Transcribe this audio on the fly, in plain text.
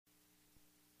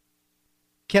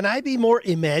Can I be more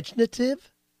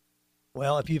imaginative?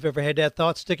 Well, if you've ever had that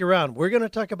thought, stick around. We're going to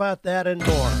talk about that and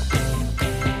more.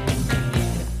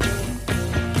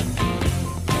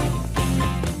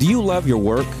 Do you love your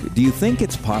work? Do you think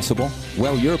it's possible?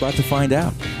 Well, you're about to find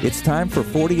out. It's time for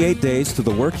 48 Days to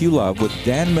the Work You Love with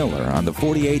Dan Miller on the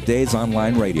 48 Days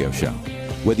Online Radio Show.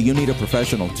 Whether you need a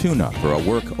professional tune-up or a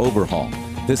work overhaul,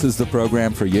 this is the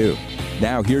program for you.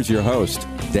 Now, here's your host,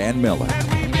 Dan Miller.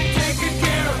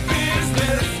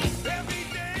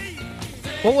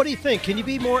 Well, what do you think? Can you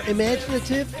be more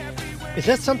imaginative? Is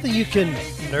that something you can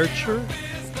nurture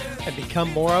and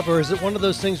become more of, or is it one of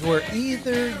those things where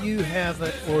either you have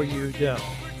it or you don't?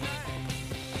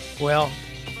 Well,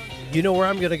 you know where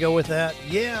I'm going to go with that.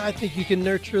 Yeah, I think you can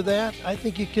nurture that. I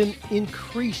think you can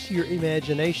increase your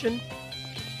imagination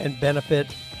and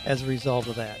benefit as a result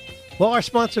of that. Well, our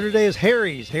sponsor today is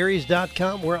Harry's,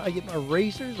 harrys.com, where I get my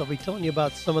razors. I'll be telling you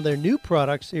about some of their new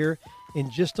products here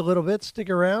in just a little bit. Stick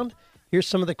around. Here's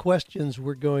some of the questions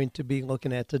we're going to be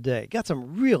looking at today. Got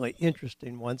some really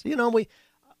interesting ones. You know, we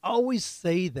always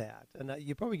say that, and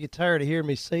you probably get tired of hearing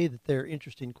me say that they're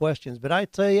interesting questions, but I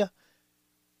tell you,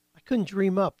 I couldn't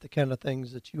dream up the kind of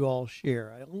things that you all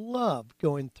share. I love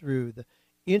going through the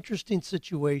interesting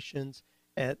situations.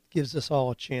 It gives us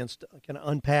all a chance to kind of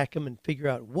unpack them and figure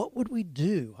out what would we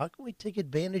do? How can we take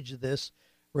advantage of this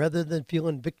rather than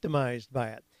feeling victimized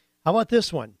by it? How about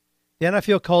this one? Dan, I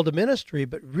feel called to ministry,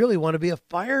 but really want to be a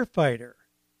firefighter.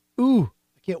 Ooh,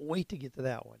 I can't wait to get to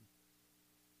that one.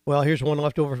 Well, here's one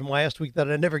left over from last week that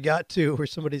I never got to, where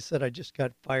somebody said, I just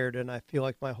got fired and I feel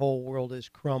like my whole world is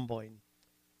crumbling.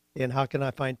 And how can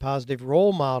I find positive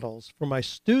role models for my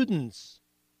students?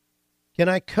 Can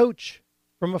I coach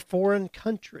from a foreign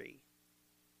country?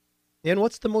 And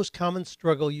what's the most common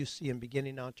struggle you see in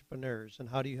beginning entrepreneurs, and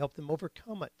how do you help them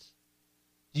overcome it?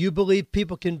 Do you believe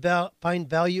people can find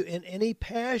value in any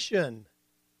passion?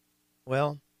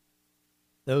 Well,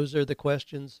 those are the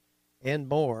questions and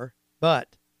more,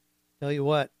 but tell you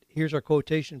what, here's our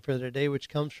quotation for today, which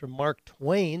comes from Mark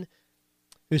Twain,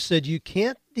 who said, you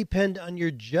can't depend on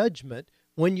your judgment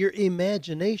when your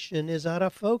imagination is out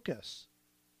of focus.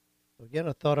 So again,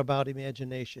 a thought about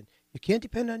imagination. You can't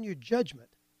depend on your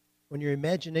judgment when your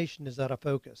imagination is out of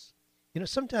focus. You know,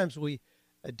 sometimes we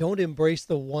don't embrace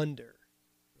the wonder.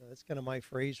 That's kind of my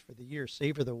phrase for the year,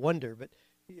 savor the wonder. But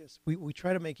yes, we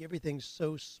try to make everything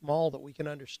so small that we can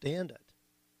understand it.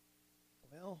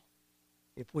 Well,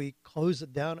 if we close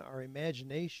it down, our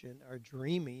imagination, our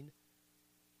dreaming,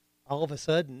 all of a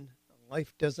sudden,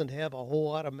 life doesn't have a whole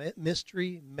lot of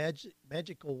mystery,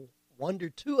 magical wonder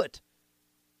to it.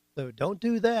 So don't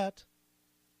do that.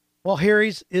 Well,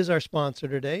 Harry's is our sponsor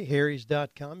today,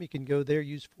 harrys.com. You can go there,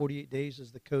 use 48 days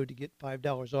as the code to get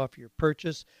 $5 off your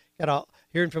purchase.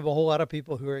 Hearing from a whole lot of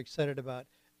people who are excited about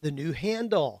the new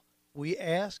handle. We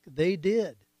asked, they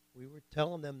did. We were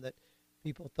telling them that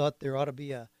people thought there ought to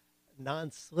be a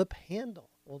non-slip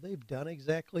handle. Well, they've done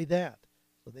exactly that.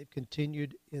 So they've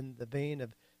continued in the vein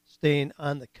of staying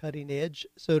on the cutting edge,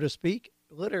 so to speak.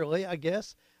 Literally, I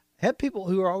guess. Have people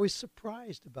who are always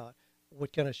surprised about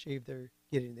what kind of shave they're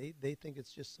getting. They think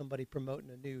it's just somebody promoting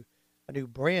a new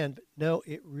brand. But no,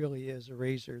 it really is a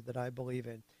razor that I believe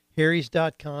in.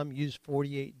 Harrys.com. Use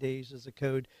 48 days as a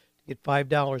code to get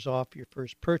 $5 off your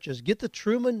first purchase. Get the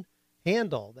Truman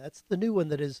handle. That's the new one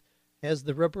that has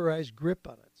the rubberized grip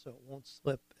on it, so it won't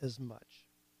slip as much.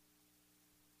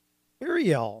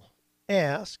 Ariel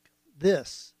asked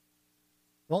this.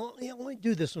 Well, let me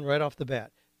do this one right off the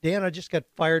bat. Dan, I just got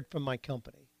fired from my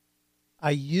company. I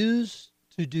used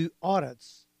to do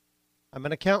audits. I'm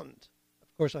an accountant.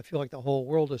 Of course, I feel like the whole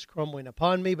world is crumbling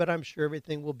upon me, but I'm sure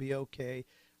everything will be okay.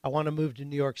 I want to move to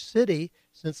New York City.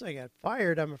 Since I got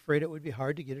fired, I'm afraid it would be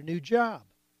hard to get a new job.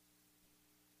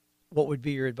 What would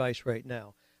be your advice right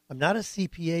now? I'm not a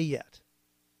CPA yet.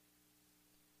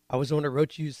 I was the one that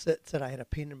wrote you, said I had a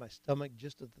pain in my stomach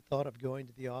just at the thought of going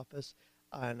to the office,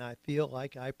 and I feel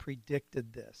like I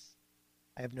predicted this.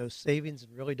 I have no savings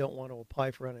and really don't want to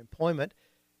apply for unemployment.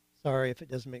 Sorry if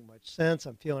it doesn't make much sense.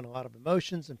 I'm feeling a lot of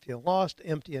emotions and feel lost,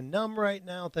 empty, and numb right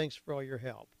now. Thanks for all your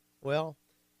help. Well,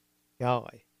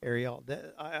 golly, Ariel,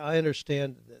 I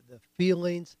understand the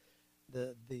feelings,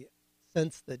 the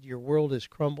sense that your world is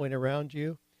crumbling around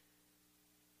you.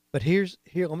 But here,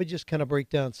 let me just kind of break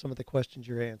down some of the questions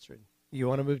you're answering. You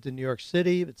want to move to New York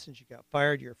City, but since you got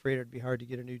fired, you're afraid it'd be hard to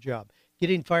get a new job.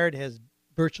 Getting fired has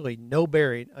virtually no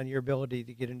bearing on your ability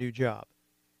to get a new job.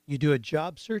 You do a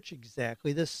job search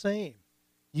exactly the same.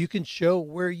 You can show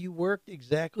where you worked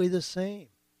exactly the same.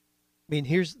 I mean,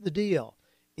 here's the deal.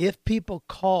 If people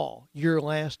call your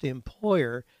last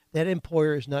employer, that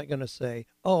employer is not going to say,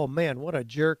 oh, man, what a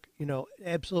jerk.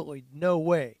 Absolutely no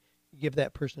way you give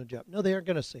that person a job. No, they aren't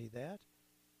going to say that.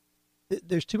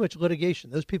 There's too much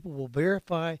litigation. Those people will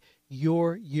verify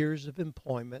your years of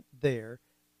employment there.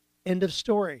 End of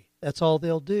story. That's all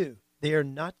they'll do. They are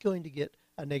not going to get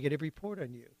a negative report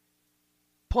on you.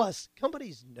 Plus,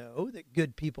 companies know that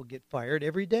good people get fired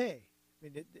every day. I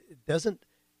mean,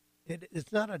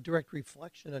 it's not a direct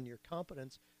reflection on your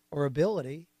competence or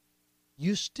ability.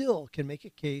 You still can make a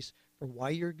case for why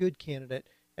you're a good candidate.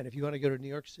 And if you want to go to New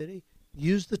York City,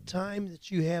 use the time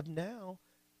that you have now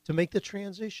to make the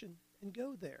transition and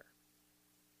go there.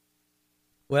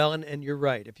 Well, and you're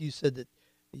right. If you said that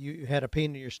you had a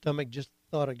pain in your stomach, just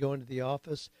thought of going to the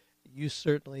office, you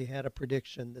certainly had a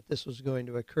prediction that this was going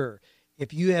to occur.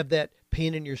 If you have that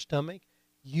pain in your stomach,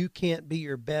 you can't be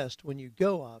your best when you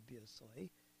go,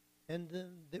 obviously. And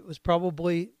it was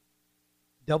probably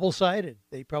double-sided.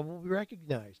 They probably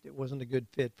recognized it wasn't a good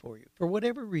fit for you for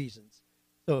whatever reasons.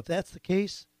 So if that's the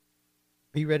case,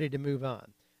 be ready to move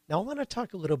on. Now, I want to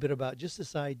talk a little bit about just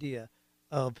this idea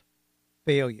of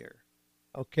failure.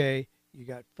 Okay, you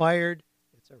got fired.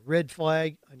 It's a red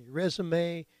flag on your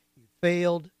resume. You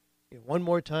failed. One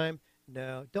more time.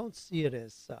 No, don't see it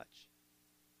as such.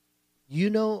 You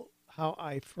know how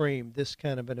I frame this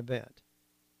kind of an event.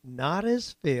 Not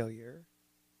as failure,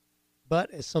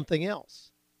 but as something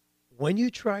else. When you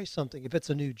try something, if it's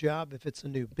a new job, if it's a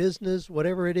new business,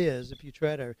 whatever it is, if you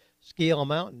try to scale a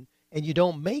mountain and you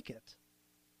don't make it,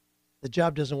 the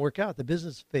job doesn't work out, the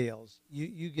business fails,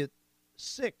 you get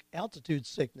sick, altitude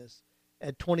sickness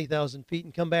at 20,000 feet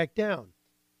and come back down.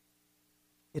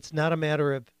 It's not a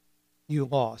matter of you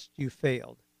lost, you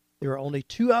failed. There are only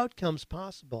two outcomes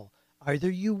possible.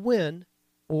 Either you win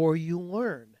or you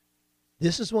learn.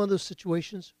 This is one of those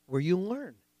situations where you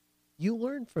learn. You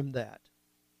learn from that.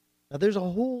 Now, there's a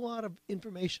whole lot of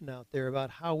information out there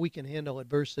about how we can handle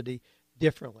adversity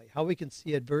differently, how we can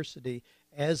see adversity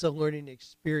as a learning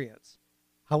experience,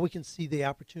 how we can see the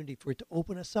opportunity for it to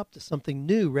open us up to something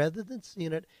new rather than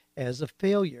seeing it as a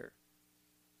failure.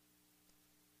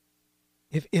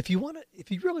 If you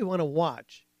really want to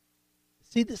watch,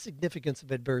 see the significance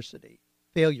of adversity,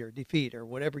 failure, defeat, or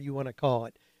whatever you want to call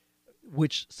it,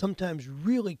 which sometimes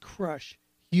really crush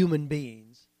human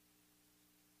beings.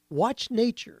 Watch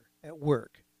nature at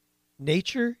work.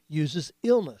 Nature uses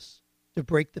illness to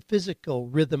break the physical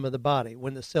rhythm of the body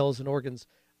when the cells and organs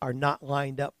are not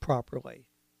lined up properly.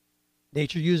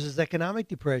 Nature uses economic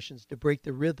depressions to break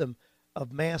the rhythm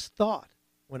of mass thought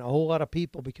when a whole lot of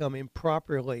people become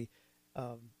improperly,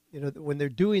 when they're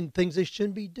doing things they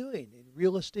shouldn't be doing in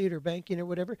real estate or banking or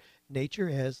whatever. Nature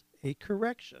has a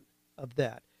correction of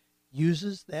that.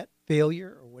 Uses that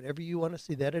failure or whatever you want to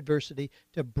see, that adversity,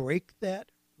 to break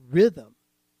that rhythm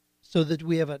so that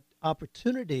we have an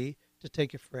opportunity to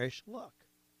take a fresh look.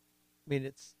 I mean,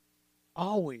 it's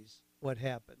always what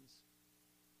happens.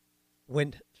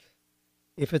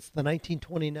 If it's the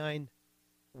 1929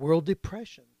 World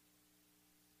Depression,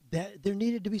 that there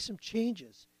needed to be some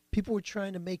changes. People were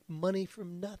trying to make money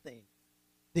from nothing.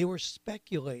 They were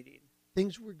speculating.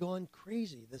 Things were going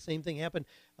crazy. The same thing happened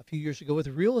a few years ago with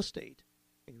real estate.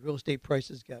 And real estate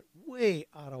prices got way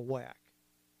out of whack.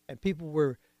 And people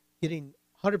were getting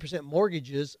 100%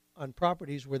 mortgages on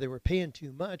properties where they were paying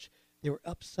too much. They were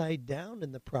upside down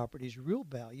in the property's real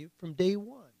value from day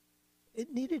one.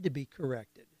 It needed to be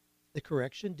corrected. The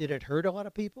correction, did it hurt a lot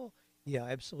of people? Yeah,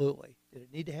 absolutely. Did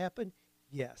it need to happen?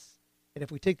 Yes. And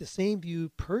if we take the same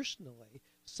view personally,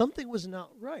 something was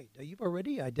not right. Now, you've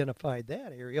already identified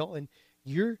that, Ariel, and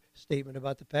your statement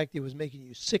about the fact that it was making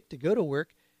you sick to go to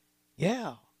work.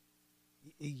 Yeah,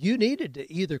 you needed to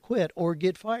either quit or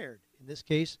get fired. In this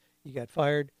case, you got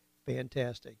fired.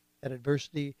 Fantastic. That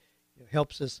adversity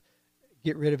helps us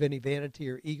get rid of any vanity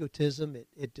or egotism.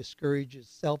 It discourages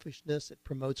selfishness. It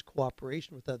promotes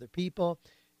cooperation with other people.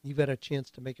 You've got a chance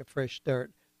to make a fresh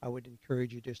start. I would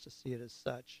encourage you just to see it as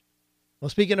such. Well,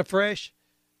 speaking of fresh,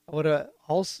 I want to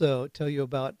also tell you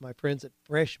about my friends at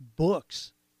Fresh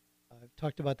Books. I've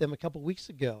talked about them a couple weeks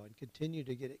ago and continue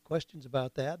to get questions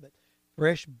about that. But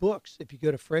Fresh Books, if you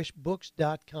go to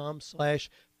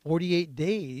freshbooks.com/48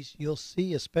 days, you'll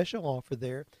see a special offer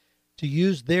there to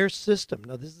use their system.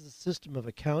 Now, this is a system of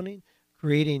accounting,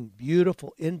 creating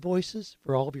beautiful invoices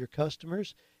for all of your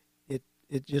customers. It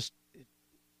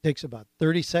takes about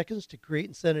 30 seconds to create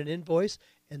and send an invoice,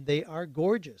 and they are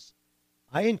gorgeous.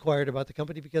 I inquired about the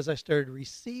company because I started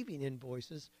receiving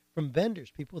invoices from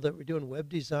vendors, people that were doing web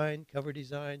design, cover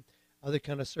design, other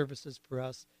kind of services for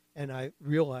us, and I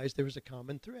realized there was a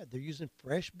common thread. They're using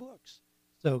Fresh Books.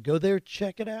 So go there,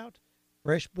 check it out,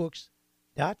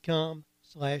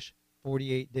 freshbooks.com/48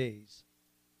 48 days.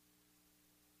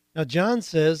 Now, John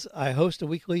says, I host a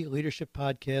weekly leadership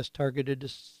podcast targeted to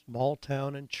small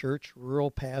town and church,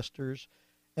 rural pastors,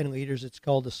 and leaders. It's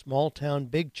called the Small Town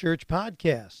Big Church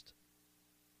Podcast.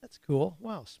 That's cool.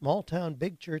 Wow, Small Town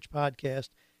Big Church Podcast,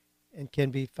 and can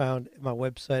be found at my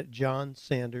website,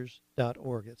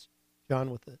 johnsanders.org. It's John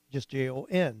with just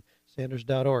Jon,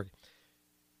 Sanders.org.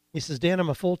 He says, Dan, I'm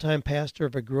a full-time pastor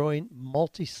of a growing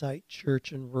multi-site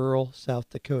church in rural South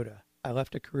Dakota. I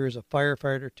left a career as a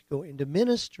firefighter to go into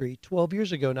ministry 12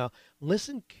 years ago. Now,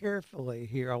 listen carefully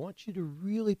here. I want you to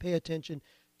really pay attention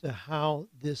to how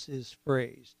this is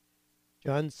phrased.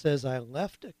 John says, I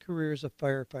left a career as a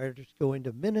firefighter to go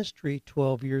into ministry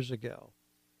 12 years ago.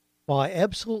 While I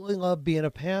absolutely love being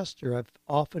a pastor, I've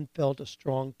often felt a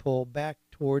strong pull back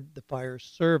toward the fire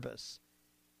service.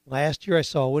 Last year, I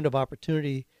saw a window of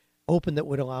opportunity open that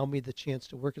would allow me the chance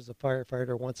to work as a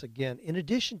firefighter once again, in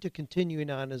addition to continuing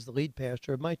on as the lead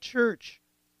pastor of my church.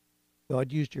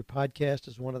 God used your podcast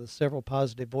as one of the several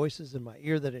positive voices in my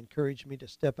ear that encouraged me to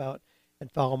step out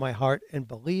and follow my heart and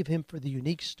believe him for the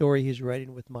unique story he's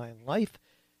writing with my life.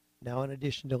 Now, in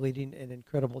addition to leading an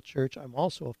incredible church, I'm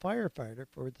also a firefighter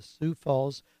for the Sioux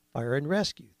Falls Fire and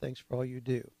Rescue. Thanks for all you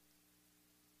do.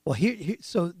 Well,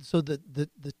 so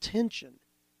the tension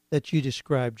that you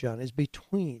described, John, is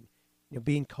between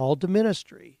being called to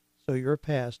ministry, so you're a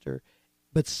pastor,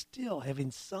 but still having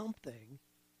something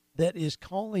that is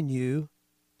calling you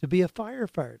to be a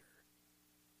firefighter.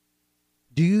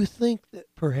 Do you think that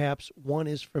perhaps one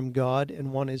is from God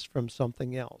and one is from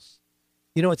something else?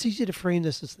 It's easy to frame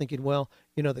this as thinking, well,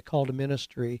 the call to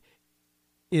ministry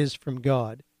is from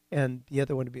God, and the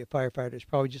other one to be a firefighter is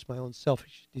probably just my own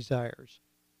selfish desires.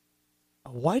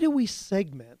 Why do we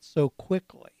segment so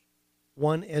quickly,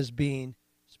 one as being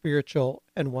spiritual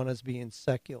and one as being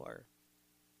secular?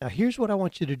 Now, here's what I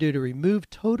want you to do to remove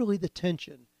totally the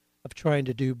tension of trying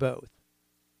to do both.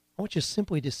 I want you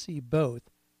simply to see both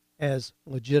as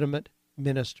legitimate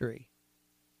ministry.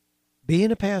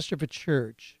 Being a pastor of a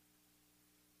church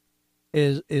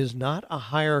is not a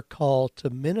higher call to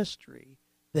ministry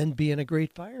than being a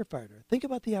great firefighter. Think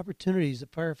about the opportunities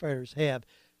that firefighters have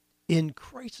in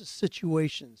crisis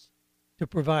situations to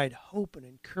provide hope and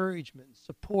encouragement and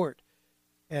support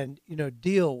and,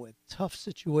 deal with tough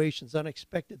situations,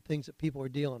 unexpected things that people are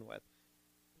dealing with.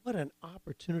 What an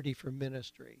opportunity for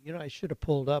ministry. I should have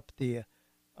pulled up the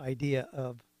idea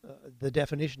of the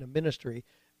definition of ministry,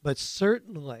 but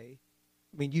certainly,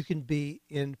 you can be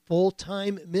in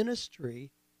full-time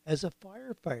ministry as a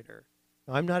firefighter.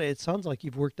 Now, it sounds like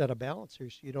you've worked out a balance here,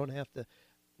 so you don't have to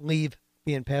leave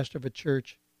being pastor of a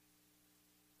church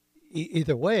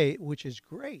either way, which is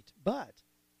great, but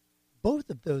both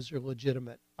of those are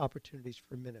legitimate opportunities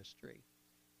for ministry.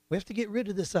 We have to get rid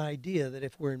of this idea that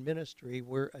if we're in ministry,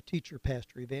 we're a teacher,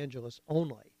 pastor, evangelist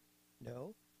only.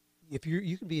 No. If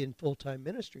you can be in full-time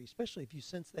ministry, especially if you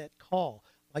sense that call,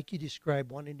 like you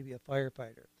described, wanting to be a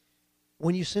firefighter.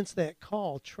 When you sense that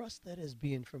call, trust that as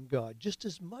being from God, just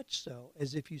as much so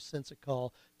as if you sense a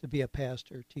call to be a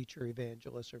pastor, teacher,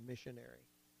 evangelist, or missionary.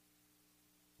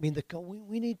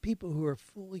 We need people who are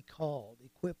fully called,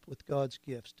 equipped with God's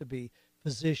gifts to be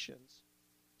physicians,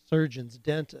 surgeons,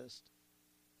 dentists,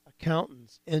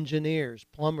 accountants, engineers,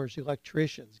 plumbers,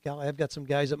 electricians. I've got some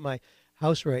guys at my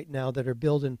house right now that are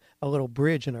building a little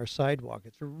bridge in our sidewalk.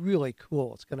 It's really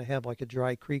cool. It's going to have like a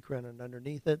dry creek running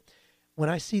underneath it. When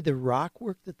I see the rock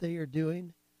work that they are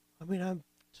doing, I'm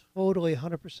totally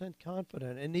 100%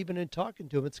 confident. And even in talking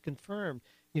to them, it's confirmed.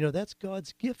 That's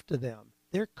God's gift to them.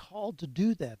 They're called to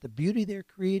do that. The beauty they're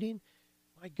creating,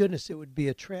 my goodness, it would be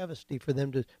a travesty for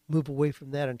them to move away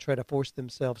from that and try to force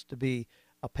themselves to be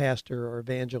a pastor or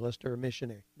evangelist or a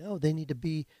missionary. No, they need to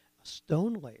be a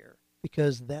stone layer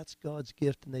because that's God's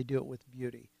gift and they do it with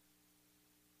beauty.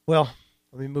 Well,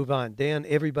 let me move on. Dan,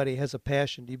 everybody has a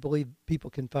passion. Do you believe people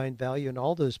can find value in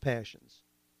all those passions?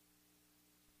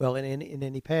 Well, in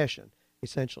any passion,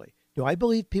 essentially. Do I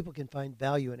believe people can find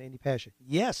value in any passion?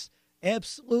 Yes,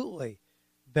 absolutely.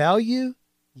 Value,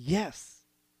 yes,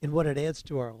 in what it adds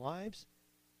to our lives.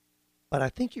 But I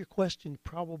think your question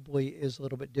probably is a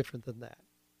little bit different than that.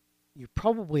 You're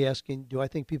probably asking, do I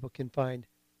think people can find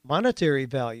monetary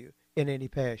value in any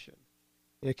passion?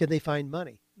 Can they find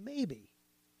money? Maybe.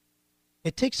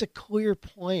 It takes a clear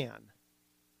plan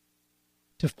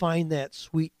to find that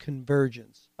sweet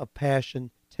convergence of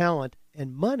passion, talent,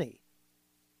 and money.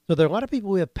 So there are a lot of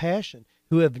people who have passion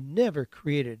who have never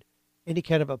created any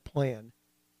kind of a plan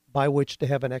by which to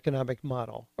have an economic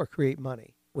model or create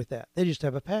money with that. They just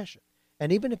have a passion.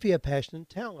 And even if you have passion and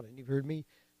talent, and you've heard me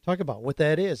talk about what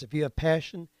that is, if you have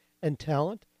passion and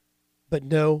talent but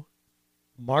no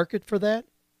market for that,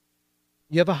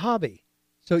 you have a hobby.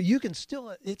 So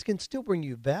it can still bring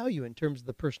you value in terms of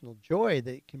the personal joy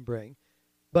that it can bring,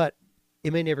 but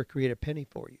it may never create a penny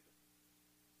for you.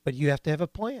 But you have to have a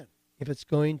plan. If it's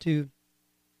going to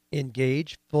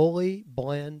engage, fully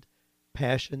blend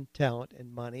passion, talent,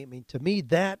 and money. I mean, to me,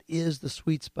 that is the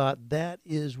sweet spot. That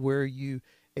is where you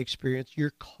experience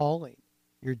your calling,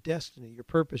 your destiny, your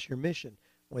purpose, your mission,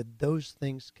 when those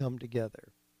things come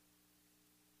together.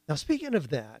 Now, speaking of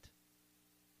that,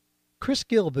 Chris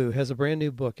Gilboo has a brand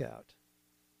new book out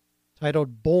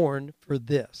titled Born for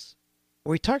This,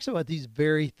 where he talks about these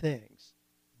very things.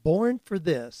 Born for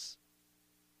This.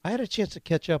 I had a chance to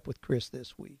catch up with Chris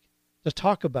this week to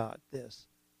talk about this.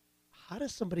 How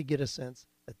does somebody get a sense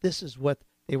that this is what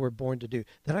they were born to do?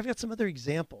 Then I've got some other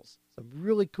examples, some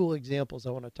really cool examples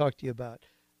I want to talk to you about.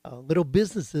 Little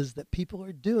businesses that people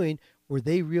are doing where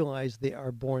they realize they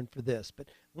are born for this. But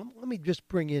let me just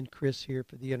bring in Chris here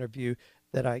for the interview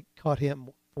that I caught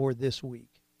him for this week.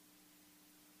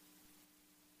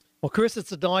 Well, Chris,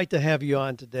 it's a delight to have you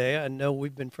on today. I know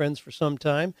we've been friends for some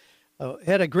time.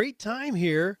 Had a great time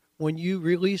here when you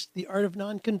released The Art of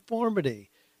Nonconformity.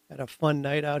 Had a fun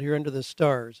night out here under the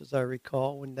stars, as I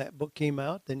recall, when that book came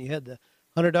out. Then you had the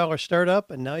 $100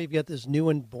 startup, and now you've got this new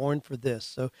one, Born for This.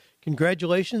 So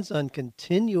congratulations on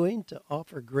continuing to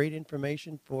offer great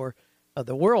information for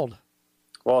the world.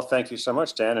 Well, thank you so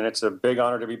much, Dan, and it's a big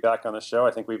honor to be back on the show.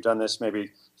 I think we've done this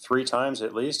maybe 3 times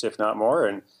at least, if not more,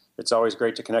 and it's always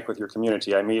great to connect with your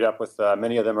community. I meet up with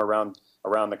many of them around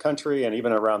the country and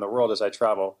even around the world as I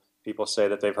travel. People say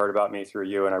that they've heard about me through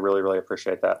you, and I really, really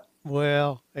appreciate that.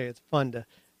 Well, hey, it's fun to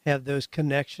have those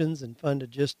connections and fun to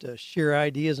just share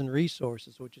ideas and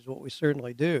resources, which is what we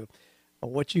certainly do.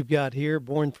 What you've got here,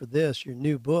 Born for This, your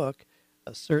new book,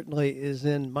 certainly is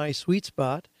in my sweet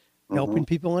spot, helping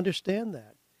people understand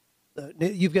that.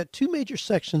 You've got 2 major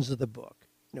sections of the book.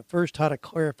 First, how to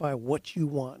clarify what you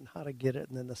want and how to get it,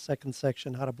 and then the second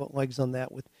section, how to put legs on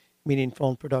that with meaningful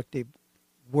and productive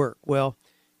work. Well,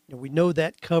 we know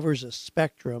that covers a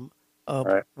spectrum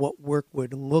of what work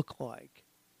would look like.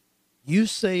 You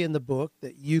say in the book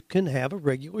that you can have a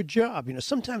regular job.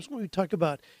 Sometimes when we talk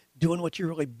about doing what you're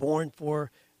really born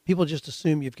for, people just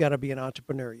assume you've got to be an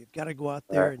entrepreneur. You've got to go out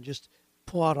there and just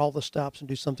pull out all the stops and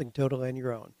do something totally on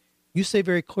your own. You say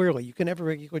very clearly you can have a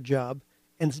regular job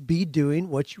and be doing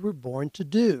what you were born to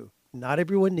do. Not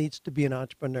everyone needs to be an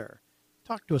entrepreneur.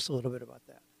 Talk to us a little bit about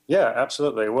that. Yeah,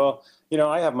 absolutely. Well,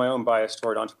 I have my own bias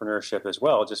toward entrepreneurship as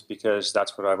well, just because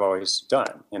that's what I've always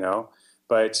done,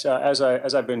 But as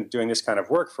I've been doing this kind of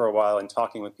work for a while and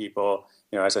talking with people,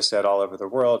 as I said, all over the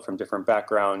world from different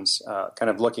backgrounds, kind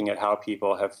of looking at how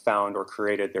people have found or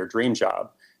created their dream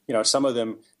job. Some of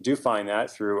them do find that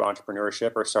through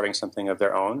entrepreneurship or starting something of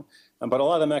their own, but a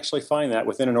lot of them actually find that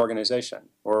within an organization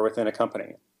or within a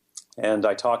company. And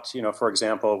I talked, for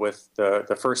example, with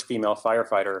the first female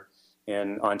firefighter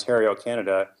in Ontario,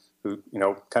 Canada, who,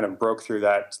 kind of broke through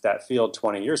that field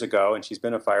 20 years ago, and she's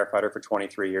been a firefighter for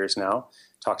 23 years now.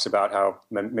 Talks about how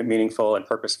meaningful and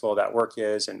purposeful that work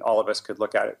is, and all of us could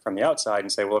look at it from the outside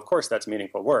and say, well, of course that's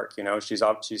meaningful work.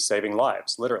 She's saving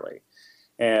lives, literally.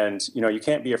 And, you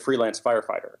can't be a freelance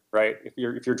firefighter, right? If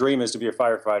your dream is to be a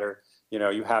firefighter,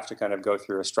 you have to kind of go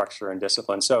through a structure and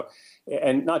discipline. So,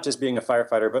 and not just being a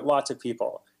firefighter, but lots of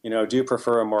people, do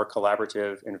prefer a more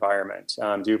collaborative environment,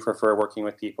 do prefer working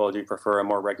with people, do prefer a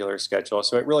more regular schedule.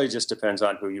 So it really just depends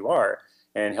on who you are,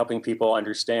 and helping people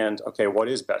understand, okay, what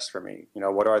is best for me?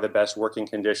 What are the best working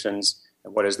conditions?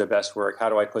 What is the best work? How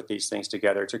do I put these things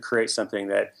together to create something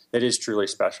that is truly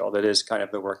special, that is kind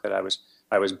of the work that I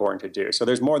was born to do? So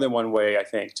there's more than one way, I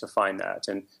think, to find that.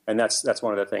 And that's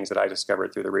one of the things that I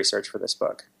discovered through the research for this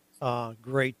book.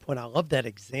 Great point. I love that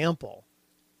example.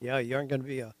 Yeah, you aren't going to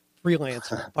be a freelance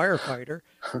firefighter.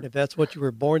 And if that's what you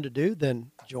were born to do,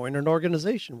 then join an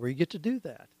organization where you get to do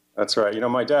that. That's right.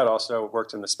 My dad also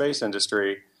worked in the space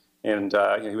industry, and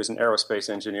he was an aerospace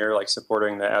engineer, like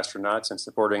supporting the astronauts and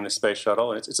supporting the space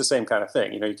shuttle. And it's the same kind of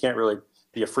thing. You can't really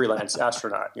be a freelance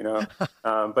astronaut,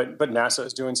 but NASA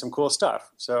is doing some cool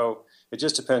stuff. So it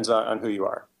just depends on who you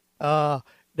are.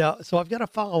 Now, so I've got a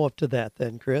follow-up to that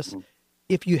then, Chris. Mm-hmm.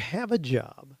 If you have a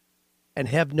job and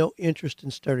have no interest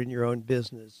in starting your own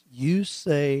business, you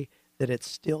say that it's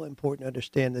still important to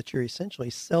understand that you're essentially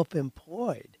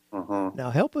self-employed. Mm-hmm.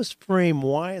 Now, help us frame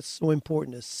why it's so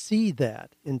important to see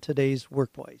that in today's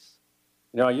workplace.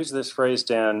 I use this phrase,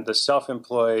 Dan, the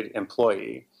self-employed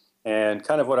employee. And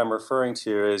kind of what I'm referring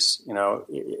to is,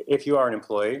 if you are an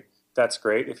employee, that's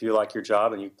great. If you like your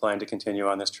job and you plan to continue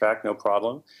on this track, no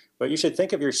problem. But you should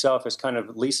think of yourself as kind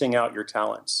of leasing out your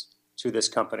talents to this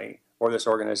company or this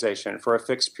organization for a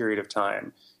fixed period of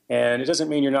time. And it doesn't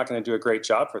mean you're not going to do a great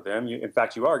job for them. In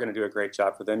fact, you are going to do a great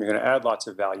job for them. You're going to add lots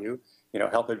of value,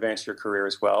 help advance your career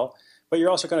as well. But you're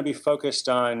also going to be focused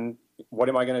on, what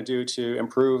am I going to do to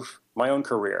improve my own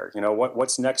career?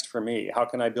 What's next for me? How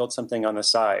can I build something on the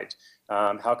side?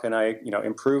 How can I,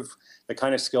 improve the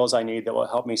kind of skills I need that will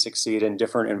help me succeed in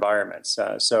different environments?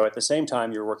 So at the same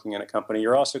time you're working in a company,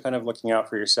 you're also kind of looking out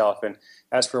for yourself. And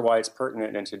as for why it's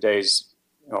pertinent in today's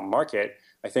market,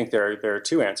 I think there are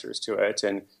two answers to it.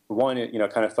 And one,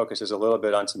 kind of focuses a little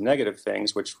bit on some negative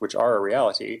things, which are a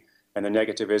reality. And the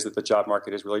negative is that the job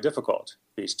market is really difficult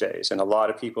these days. And a lot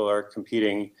of people are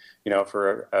competing,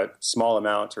 for a small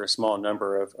amount or a small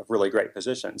number of really great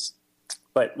positions.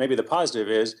 But maybe the positive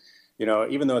is,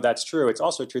 even though that's true, it's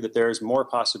also true that there's more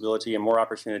possibility and more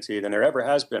opportunity than there ever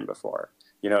has been before,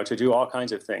 to do all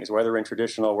kinds of things, whether in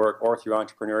traditional work or through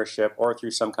entrepreneurship or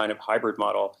through some kind of hybrid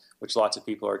model, which lots of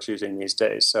people are choosing these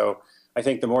days. So I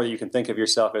think the more that you can think of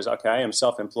yourself as, okay, I am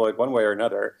self-employed one way or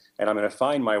another, and I'm going to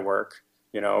find my work,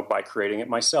 by creating it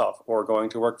myself or going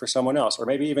to work for someone else, or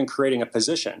maybe even creating a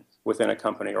position within a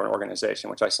company or an organization,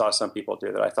 which I saw some people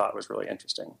do that I thought was really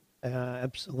interesting.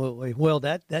 Absolutely. Well,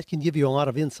 that can give you a lot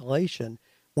of insulation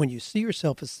when you see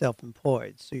yourself as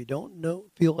self-employed. So you don't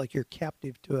feel like you're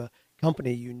captive to a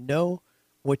company. You know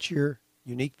what your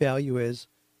unique value is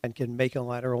and can make a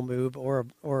lateral move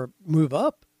or move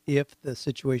up if the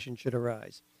situation should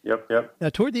arise. Yep. Now,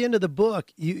 toward the end of the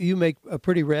book, you make a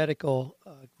pretty radical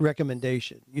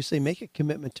recommendation. You say make a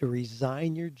commitment to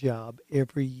resign your job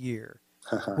every year,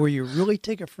 where you really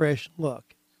take a fresh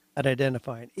look at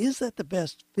identifying, is that the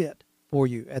best fit for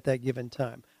you at that given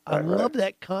time? I love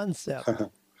that concept.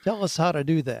 Tell us how to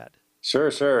do that.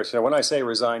 Sure. So when I say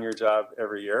resign your job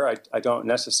every year, I don't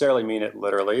necessarily mean it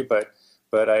literally, but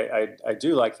I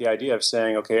do like the idea of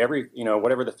saying, okay, every,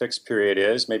 whatever the fixed period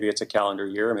is, maybe it's a calendar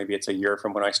year, maybe it's a year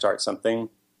from when I start something,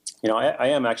 I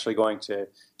am actually going to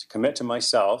commit to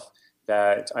myself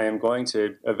that I am going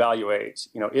to evaluate,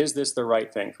 is this the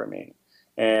right thing for me?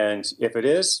 And if it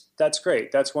is, that's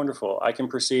great. That's wonderful. I can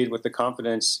proceed with the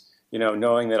confidence,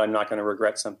 knowing that I'm not going to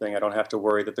regret something. I don't have to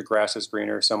worry that the grass is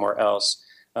greener somewhere else.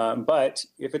 But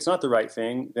if it's not the right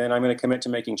thing, then I'm going to commit to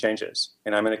making changes,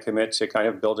 and I'm going to commit to kind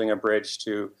of building a bridge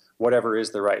to whatever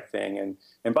is the right thing.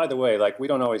 And by the way, we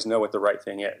don't always know what the right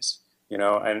thing is,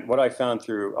 and what I found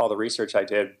through all the research I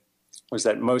did was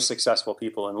that most successful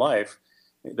people in life,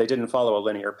 they didn't follow a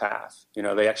linear path.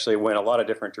 They actually went a lot of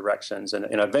different directions, and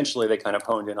eventually they kind of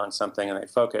honed in on something and they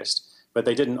focused, but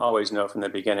they didn't always know from the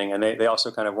beginning. And they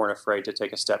also kind of weren't afraid to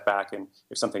take a step back, and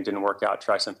if something didn't work out,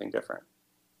 try something different.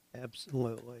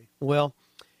 Absolutely. Well,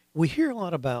 we hear a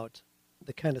lot about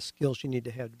the kind of skills you need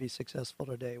to have to be successful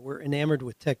today. We're enamored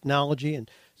with technology and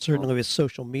certainly with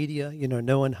social media,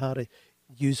 knowing how to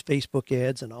use Facebook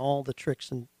ads and all the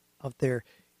tricks out there.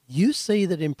 You say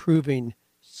that improving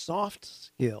soft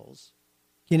skills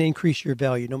can increase your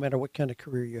value no matter what kind of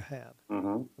career you have.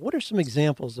 Mm-hmm. What are some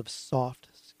examples of soft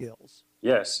skills?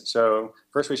 Yes. So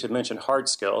first we should mention hard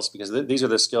skills, because these are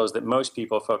the skills that most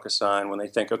people focus on when they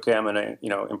think, okay, I'm going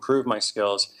to, improve my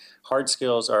skills. Hard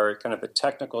skills are kind of the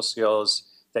technical skills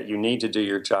that you need to do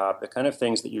your job, the kind of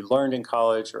things that you learned in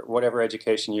college or whatever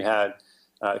education you had,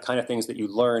 the kind of things that you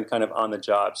learn kind of on the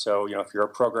job. So, if you're a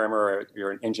programmer or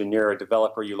you're an engineer or a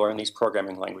developer, you learn these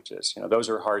programming languages. Those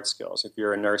are hard skills. If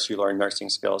you're a nurse, you learn nursing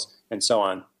skills and so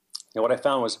on. What I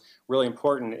found was really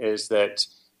important is that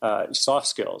soft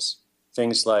skills,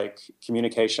 things like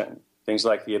communication, things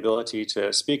like the ability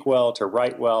to speak well, to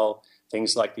write well,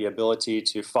 things like the ability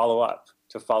to follow up,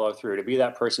 to follow through, to be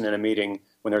that person in a meeting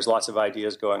when there's lots of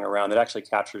ideas going around that actually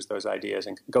captures those ideas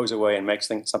and goes away and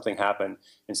makes something happen,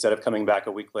 instead of coming back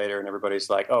a week later and everybody's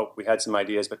like, oh, we had some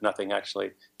ideas, but nothing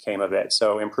actually came of it.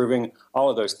 So improving all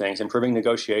of those things, improving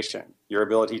negotiation, your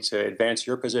ability to advance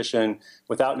your position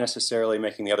without necessarily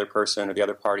making the other person or the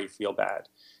other party feel bad.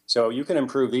 So you can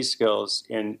improve these skills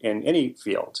in any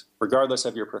field, regardless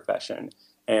of your profession.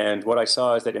 And what I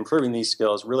saw is that improving these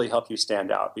skills really help you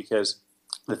stand out, because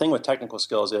the thing with technical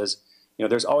skills is,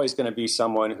 there's always going to be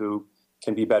someone who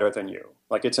can be better than you.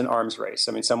 Like, it's an arms race.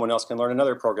 I mean, someone else can learn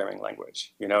another programming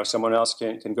language. Someone else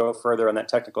can go further on that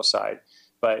technical side.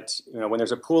 But, when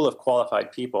there's a pool of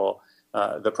qualified people,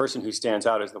 the person who stands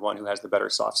out is the one who has the better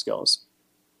soft skills.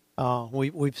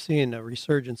 We've seen a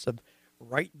resurgence of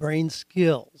right brain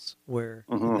skills, where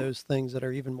those things that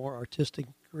are even more artistic,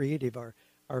 creative are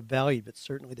valued, but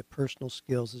certainly the personal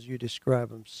skills, as you describe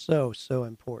them, so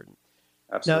important.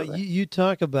 Absolutely. Now, you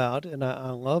talk about, and I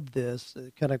love this,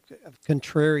 kind of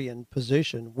contrarian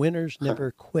position, winners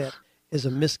never quit is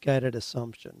a misguided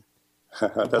assumption.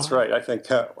 That's right. I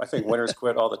think winners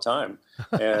quit all the time,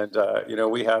 and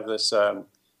we have this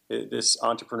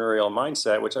entrepreneurial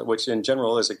mindset, which in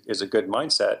general is a good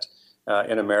mindset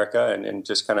in America and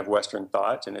just kind of Western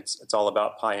thought, and it's all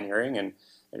about pioneering and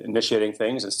initiating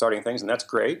things and starting things, and that's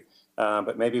great.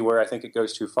 But maybe where I think it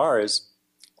goes too far is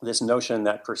this notion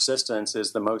that persistence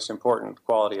is the most important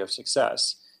quality of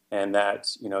success, and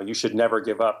that you should never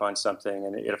give up on something,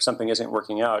 and if something isn't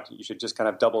working out, you should just kind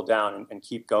of double down and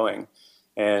keep going.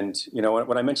 And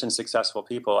when I mention successful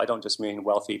people, I don't just mean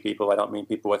wealthy people. I don't mean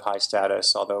people with high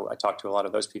status, although I talk to a lot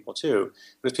of those people too.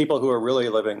 But it's people who are really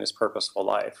living this purposeful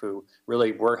life, who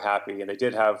really were happy, and they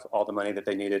did have all the money that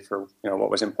they needed for what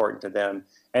was important to them,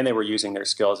 and they were using their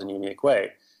skills in a unique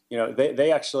way.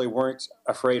 They actually weren't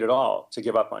afraid at all to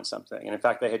give up on something. And in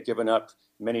fact, they had given up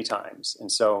many times.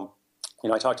 And so,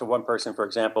 I talked to one person, for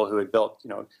example, who had built,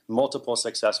 multiple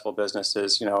successful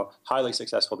businesses, highly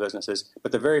successful businesses.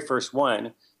 But the very first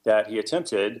one that he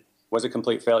attempted was a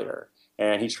complete failure.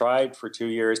 And he tried for 2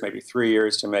 years, maybe 3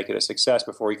 years to make it a success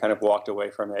before he kind of walked away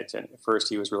from it. And at first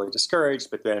he was really discouraged,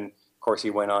 but then, of course,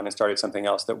 he went on and started something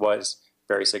else that was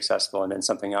very successful, and then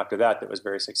something after that was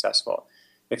very successful.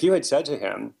 If you had said to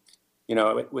him,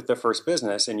 with the first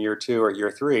business in year 2 or year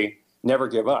 3, never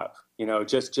give up,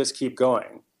 just keep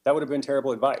going, that would have been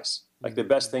terrible advice. Like, the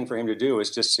best thing for him to do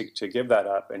is just to give that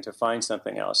up and to find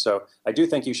something else. So I do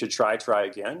think you should try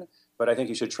again, but I think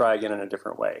you should try again in a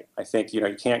different way. I think,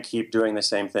 you can't keep doing the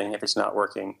same thing if it's not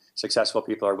working. Successful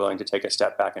people are willing to take a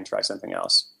step back and try something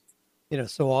else.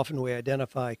 So often we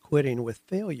identify quitting with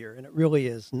failure, and it really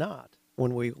is not.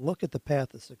 When we look at the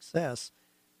path of success,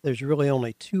 there's really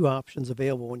only 2 options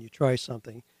available when you try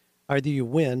something. Either you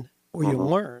win or you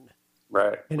learn.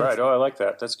 Right, right. Oh, I like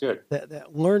that. That's good.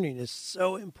 That learning is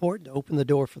so important to open the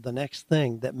door for the next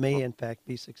thing that may, in fact,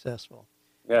 be successful.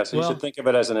 Yeah, so you should think of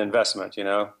it as an investment,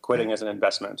 quitting as an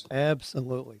investment.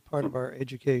 Absolutely. Part of our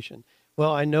education.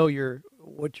 Well, I know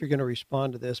what you're going to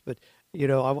respond to this, but,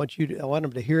 I want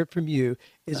them to hear it from you.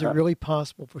 Is it really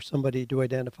possible for somebody to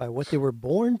identify what they were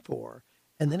born for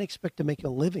and then expect to make a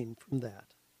living from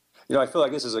that? I feel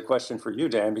like this is a question for you,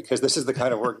 Dan, because this is the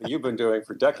kind of work that you've been doing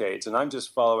for decades, and I'm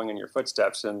just following in your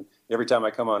footsteps. And every time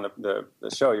I come on the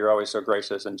show, you're always so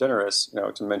gracious and generous,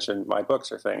 to mention my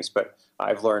books or things. But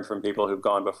I've learned from people who've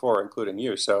gone before, including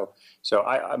you. So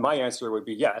my answer would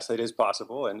be yes, it is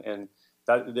possible. And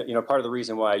that, part of the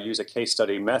reason why I use a case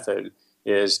study method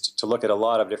is to look at a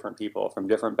lot of different people from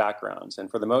different backgrounds.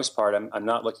 And for the most part, I'm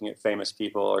not looking at famous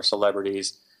people or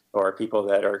celebrities or people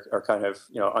that are kind of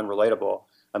unrelatable.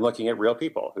 I'm looking at real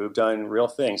people who've done real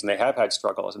things, and they have had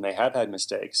struggles and they have had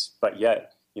mistakes, but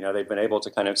yet, they've been able to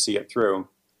kind of see it through,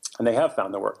 and they have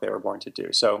found the work they were born to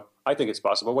do. So I think it's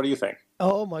possible. What do you think?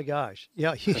 Oh my gosh.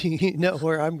 Yeah. You know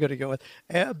where I'm going to go with.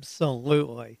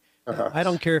 Absolutely. I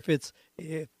don't care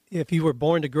if you were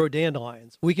born to grow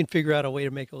dandelions, we can figure out a way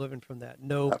to make a living from that.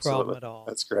 No problem at all.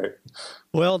 That's great.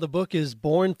 Well, the book is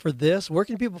Born for This. Where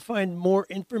can people find more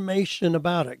information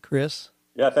about it, Chris?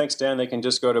 Yeah, thanks, Dan. They can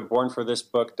just go to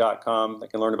bornforthisbook.com. They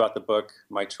can learn about the book,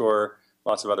 my tour,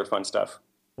 lots of other fun stuff.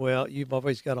 Well, you've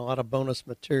always got a lot of bonus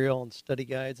material and study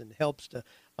guides and helps to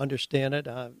understand it.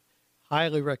 I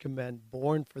highly recommend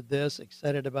Born for This.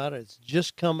 Excited about it. It's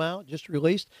just come out, just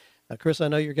released. Chris, I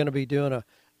know you're going to be doing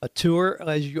a tour,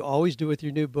 as you always do with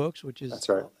your new books, which is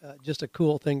just a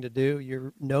cool thing to do.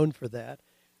 You're known for that.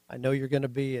 I know you're going to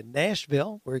be in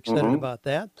Nashville. We're excited about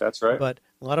that. That's right. But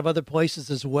a lot of other places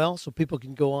as well, so people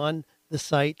can go on the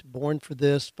site, Born for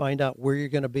This, find out where you're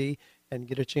going to be, and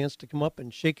get a chance to come up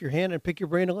and shake your hand and pick your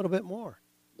brain a little bit more.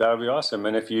 That would be awesome.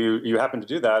 And if you happen to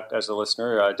do that as a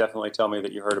listener, definitely tell me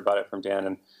that you heard about it from Dan,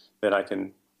 and then I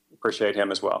can appreciate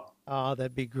him as well. Oh,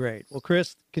 that'd be great. Well,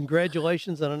 Chris,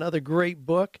 congratulations on another great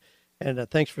book, and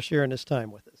thanks for sharing this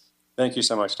time with us. Thank you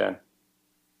so much, Dan.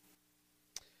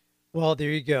 Well, there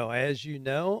you go. As you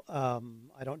know,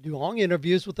 I don't do long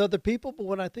interviews with other people, but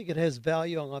when I think it has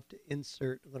value, I'll have to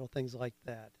insert little things like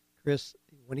that. Chris,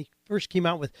 when he first came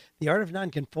out with The Art of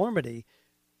Nonconformity,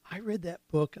 I read that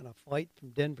book on a flight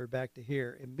from Denver back to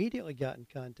here, immediately got in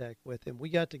contact with him. We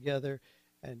got together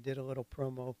and did a little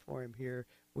promo for him here.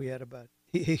 We had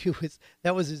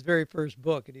that was his very first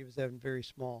book, and he was having very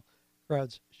small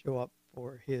crowds show up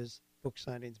for his book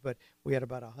signings, but we had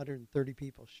about 130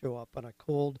 people show up on a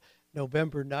cold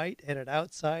November night, and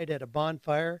outside at a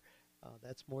bonfire.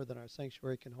 That's more than our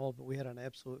sanctuary can hold, but we had an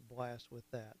absolute blast with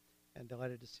that, and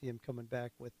delighted to see him coming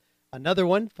back with another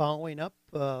one, following up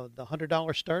the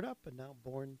 $100 startup, and now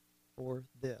Born for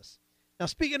This. Now,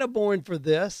 speaking of Born for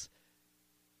This,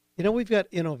 we've got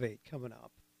Innovate coming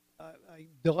up. I'm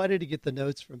delighted to get the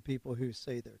notes from people who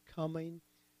say they're coming.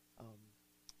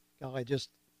 I just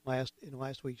in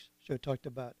last week's show talked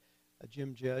about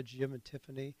Jim Judge, Jim and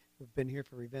Tiffany, who've been here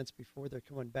for events before. They're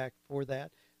coming back for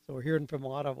that. So we're hearing from a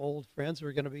lot of old friends who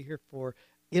are going to be here for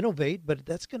Innovate, but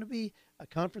that's going to be a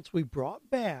conference we brought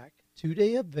back,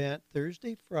 2-day event,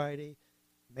 Thursday, Friday,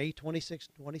 May 26th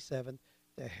and 27th,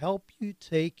 to help you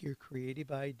take your creative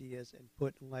ideas and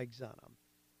put legs on them.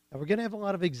 Now, we're going to have a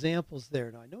lot of examples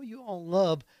there. Now, I know you all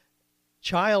love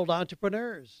child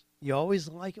entrepreneurs. You always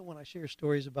like it when I share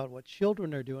stories about what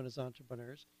children are doing as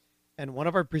entrepreneurs. And one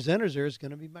of our presenters there is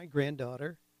going to be my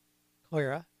granddaughter,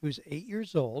 Clara, who's 8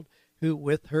 years old, who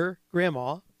with her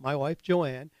grandma, my wife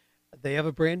Joanne, they have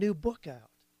a brand new book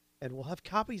out. And we'll have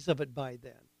copies of it by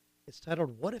then. It's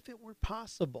titled, What If It Were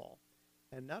Possible?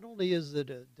 And not only is it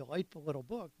a delightful little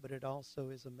book, but it also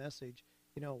is a message,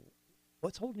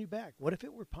 what's holding you back? What if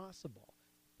it were possible?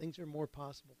 Things are more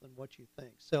possible than what you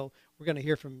think. So we're going to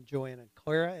hear from Joanne and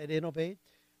Clara at Innovate.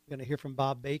 We're going to hear from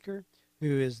Bob Baker,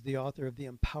 who is the author of The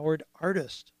Empowered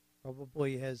Artist.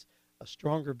 Probably has a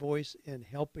stronger voice in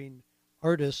helping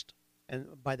artists, and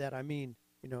by that I mean,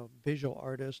 visual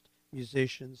artists,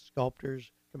 musicians,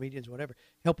 sculptors, comedians, whatever,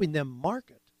 helping them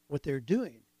market what they're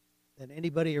doing than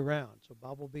anybody around. So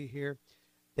Bob will be here.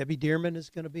 Debbie Dearman is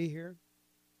going to be here.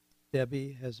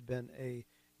 Debbie has been a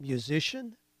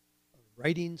musician,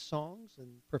 writing songs and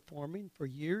performing for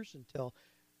years until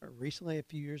recently, a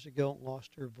few years ago,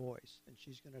 lost her voice. And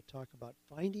she's going to talk about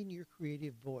finding your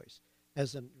creative voice.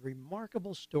 Has a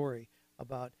remarkable story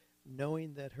about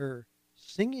knowing that her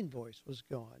singing voice was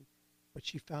gone, but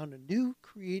she found a new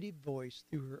creative voice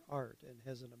through her art and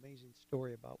has an amazing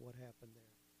story about what happened there.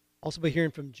 Also be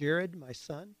hearing from Jared, my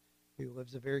son, who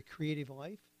lives a very creative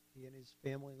life. He and his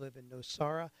family live in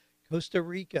Nosara, Costa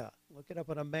Rica. Look it up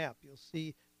on a map. You'll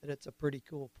see that it's a pretty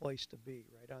cool place to be,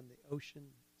 right on the ocean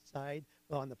side,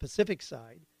 on the Pacific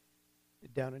side,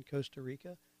 down in Costa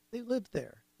Rica. They live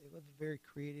there. They live a very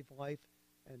creative life,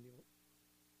 and you'll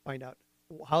find out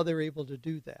how they're able to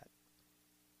do that.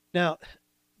 Now,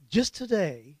 just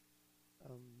today,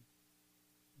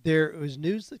 there was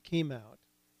news that came out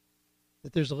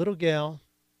that there's a little gal,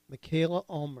 Michaela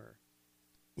Ulmer,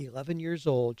 11 years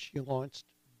old. She launched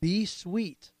Bee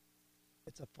Sweet.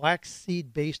 It's a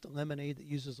flaxseed-based lemonade that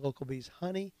uses local bees'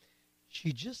 honey.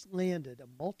 She just landed a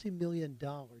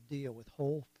multi-million-dollar deal with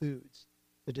Whole Foods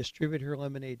to distribute her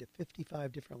lemonade to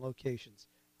 55 different locations.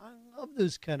 I love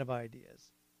those kind of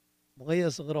ideas.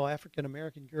 Malia's a little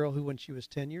African-American girl who, when she was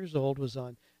 10 years old, was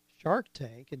on Shark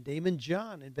Tank, and Damon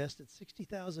John invested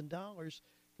 $60,000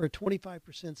 for a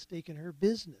 25% stake in her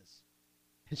business.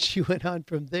 And she went on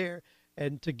from there,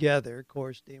 and together, of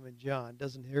course, Damon John,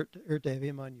 doesn't hurt to have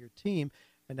him on your team,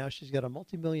 and now she's got a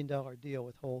multi-million-dollar deal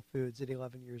with Whole Foods at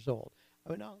 11 years old.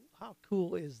 I mean, how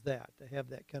cool is that, to have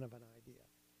that kind of an idea?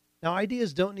 Now,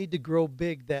 ideas don't need to grow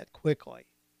big that quickly.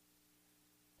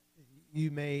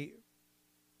 You may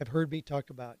have heard me talk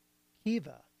about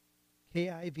Kiva,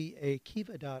 K-I-V-A,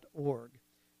 kiva.org.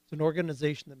 It's an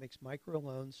organization that makes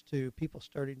microloans to people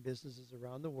starting businesses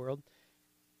around the world.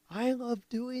 I love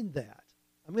doing that.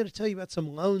 I'm going to tell you about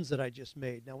some loans that I just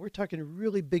made. Now, we're talking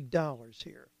really big dollars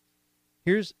here.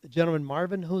 Here's a gentleman,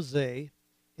 Marvin Jose,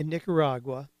 in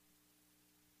Nicaragua.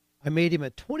 I made him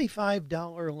a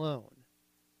 $25 loan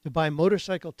to buy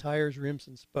motorcycle tires, rims,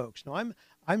 and spokes. Now,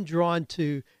 I'm drawn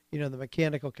to, the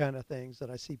mechanical kind of things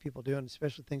that I see people doing,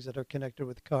 especially things that are connected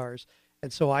with cars.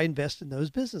 And so I invest in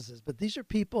those businesses. But these are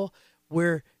people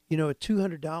where, a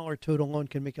 $200 total loan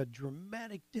can make a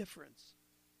dramatic difference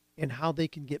in how they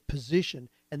can get positioned,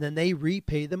 and then they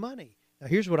repay the money. Now,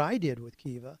 here's what I did with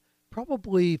Kiva.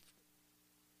 Probably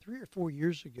 3 or 4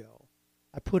 years ago,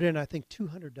 I put in, I think,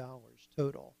 $200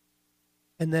 total.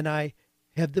 And then I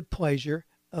have the pleasure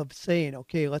of saying,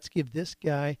 okay, let's give this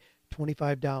guy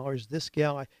 $25. This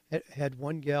gal, I had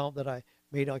one gal that I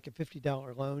made like a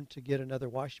 $50 loan to get another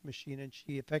washing machine, and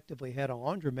she effectively had a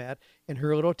laundromat in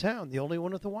her little town, the only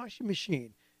one with a washing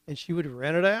machine. And she would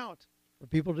rent it out for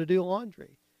people to do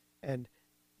laundry.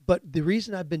 But the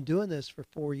reason I've been doing this for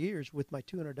 4 years with my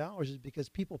 $200 is because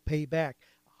people pay back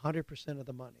 100% of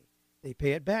the money. They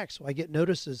pay it back. So I get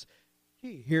notices,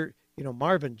 gee, here,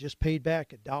 Marvin just paid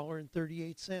back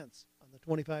 $1.38 on the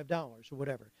 $25 or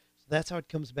whatever. So that's how it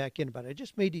comes back in. But I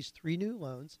just made these 3 new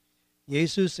loans.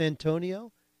 Jesus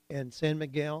Antonio and San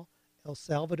Miguel, El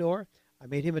Salvador. I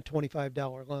made him a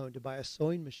 $25 loan to buy a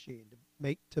sewing machine to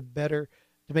make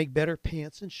better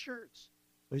pants and shirts.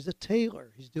 So he's a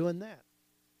tailor. He's doing that.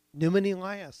 Newman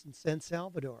Elias in San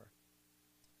Salvador.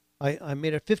 I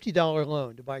made a $50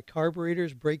 loan to buy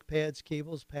carburetors, brake pads,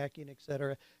 cables, packing,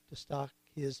 etc., to stock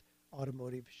his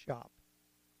automotive shop.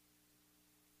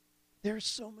 There's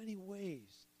so many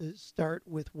ways to start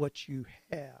with what you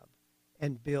have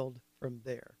and build from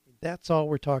there. That's all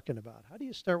we're talking about. How do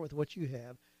you start with what you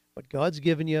have, what God's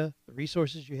given you, the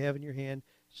resources you have in your hand?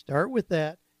 Start with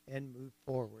that and move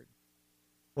forward.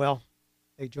 Well,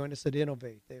 hey, join us at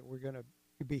Innovate. We're going to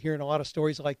be hearing a lot of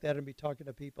stories like that and be talking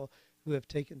to people who have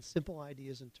taken simple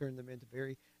ideas and turned them into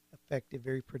very effective,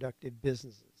 very productive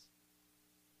businesses.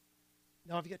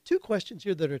 Now, I've got two questions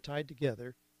here that are tied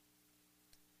together.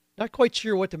 Not quite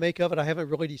sure what to make of it. I haven't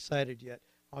really decided yet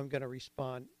how I'm going to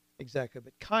respond exactly.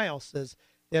 But Kyle says,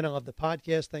 Dan, I love the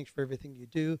podcast. Thanks for everything you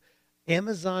do.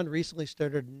 Amazon recently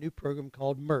started a new program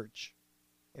called Merch,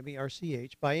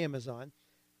 M-E-R-C-H, by Amazon,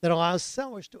 that allows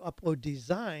sellers to upload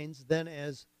designs. Then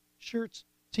as shirts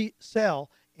sell,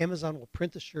 Amazon will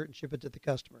print the shirt and ship it to the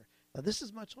customer. Now, this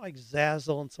is much like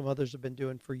Zazzle and some others have been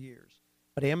doing for years.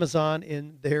 But Amazon,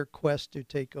 in their quest to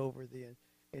take over the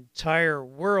entire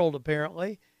world,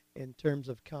 apparently, in terms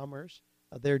of commerce,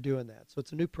 they're doing that. So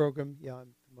it's a new program. Yeah,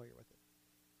 I'm familiar with it.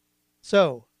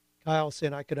 So Kyle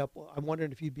saying I'm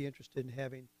wondering if you'd be interested in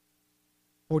having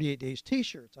 48 Days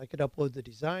T-shirts. I could upload the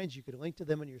designs. You could link to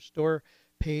them on your store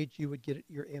page. You would get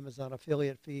your Amazon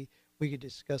affiliate fee. We could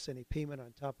discuss any payment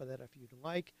on top of that if you'd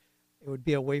like. It would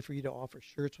be a way for you to offer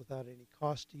shirts without any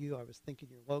cost to you. I was thinking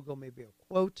your logo, maybe a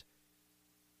quote.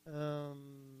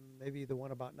 Maybe the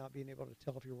one about not being able to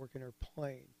tell if you're working or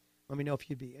playing. Let me know if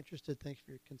you'd be interested. Thanks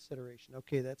for your consideration.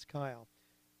 Okay, that's Kyle.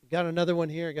 Got another one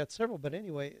here. I got several, but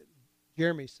anyway,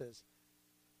 Jeremy says,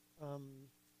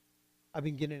 I've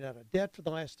been getting out of debt for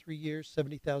the last 3 years,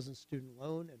 70,000 student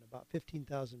loan and about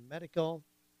 15,000 medical.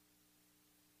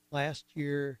 Last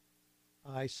year,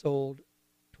 I sold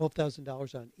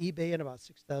 $12,000 on eBay and about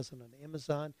 6,000 on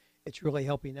Amazon. It's really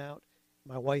helping out.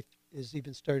 My wife is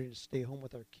even starting to stay home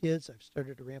with our kids. I've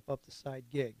started to ramp up the side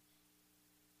gig.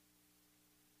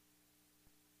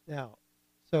 Now,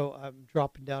 so I'm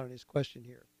dropping down on his question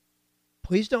here.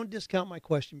 Please don't discount my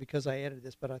question because I added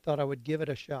this, but I thought I would give it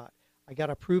a shot. I got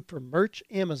approved for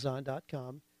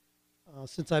merchamazon.com.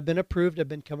 Since I've been approved, I've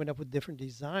been coming up with different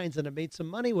designs, and I've made some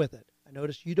money with it. I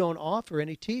noticed you don't offer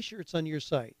any T-shirts on your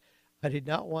site. I did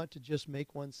not want to just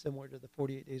make one similar to the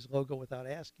 48 Days logo without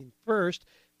asking first.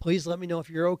 Please let me know if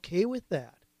you're okay with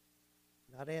that.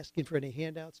 Not asking for any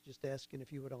handouts, just asking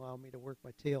if you would allow me to work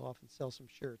my tail off and sell some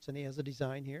shirts. And he has a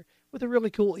design here with a really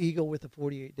cool eagle with the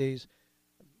 48 Days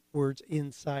words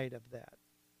inside of that.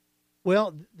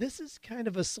 Well, this is kind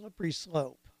of a slippery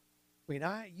slope. I mean,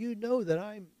 you know that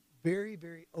I'm very,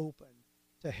 very open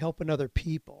to helping other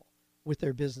people with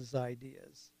their business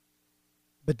ideas.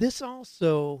 But this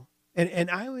also, and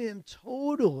I am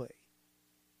totally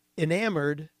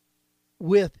enamored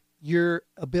with your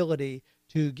ability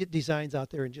to get designs out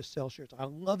there and just sell shirts. I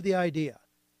love the idea.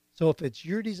 So if it's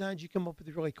your designs, you come up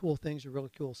with really cool things or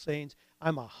really cool sayings,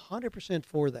 I'm 100%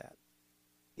 for that.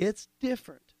 It's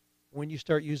different when you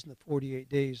start using the 48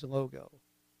 Days logo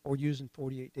or using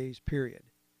 48 Days period.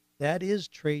 That is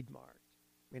trademarked.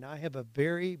 I mean, I have a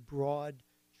very broad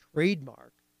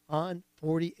trademark on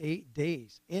 48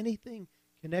 Days. Anything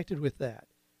connected with that,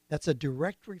 that's a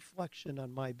direct reflection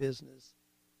on my business.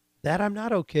 That I'm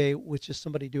not okay with just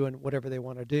somebody doing whatever they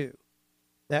want to do.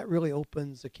 That really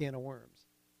opens a can of worms.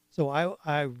 So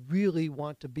I really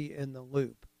want to be in the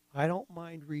loop. I don't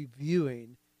mind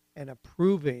reviewing and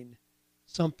approving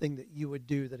something that you would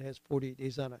do that has 48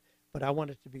 days on it, but I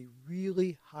want it to be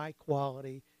really high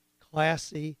quality,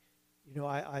 classy. You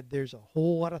know, there's a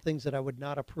whole lot of things that I would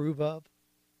not approve of.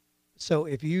 So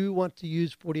if you want to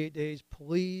use 48 Days,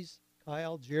 please,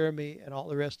 Kyle, Jeremy, and all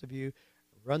the rest of you,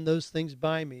 run those things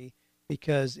by me,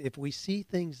 because if we see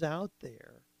things out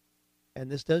there, and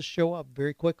this does show up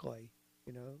very quickly,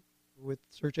 you know, with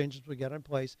search engines we got in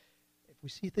place, if we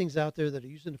see things out there that are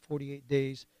using the 48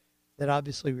 days that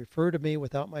obviously refer to me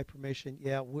without my permission,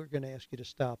 yeah, we're going to ask you to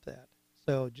stop that.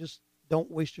 So just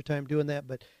don't waste your time doing that.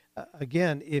 But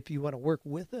again, if you want to work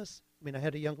with us, I mean, I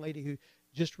had a young lady who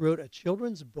just wrote a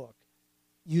children's book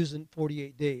using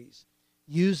 48 days.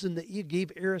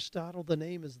 Gave Aristotle the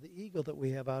name as the eagle that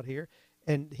we have out here,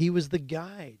 and he was the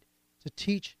guide to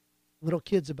teach little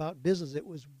kids about business. It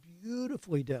was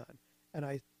beautifully done, and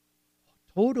I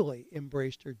totally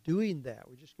embraced her doing that.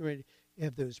 We're just going to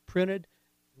have those printed.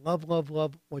 Love, love,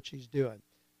 love what she's doing,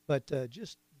 but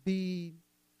just be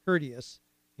courteous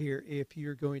here if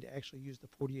you're going to actually use the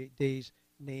 48 Days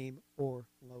name or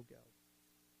logo.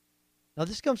 Now,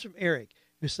 this comes from Eric,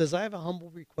 who says, I have a humble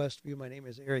request for you. My name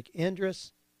is Eric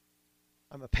Andrus.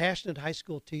 I'm a passionate high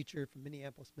school teacher from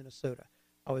Minneapolis, Minnesota.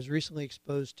 I was recently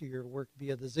exposed to your work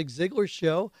via the Zig Ziglar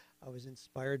show. I was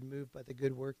inspired and moved by the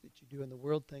good work that you do in the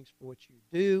world. Thanks for what you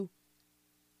do.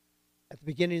 At the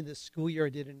beginning of this school year, I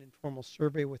did an informal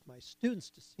survey with my students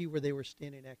to see where they were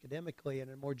standing academically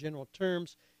and in more general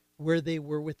terms, where they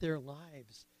were with their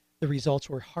lives. The results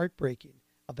were heartbreaking.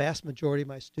 A vast majority of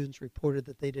my students reported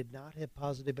that they did not have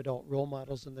positive adult role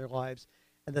models in their lives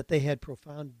and that they had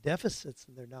profound deficits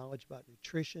in their knowledge about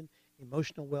nutrition,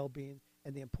 emotional well-being,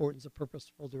 and the importance of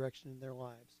purposeful direction in their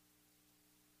lives.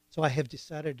 So I have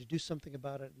decided to do something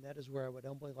about it, and that is where I would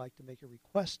humbly like to make a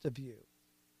request of you.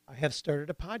 I have started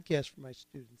a podcast for my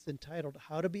students entitled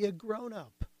How to Be a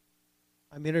Grown-Up.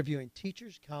 I'm interviewing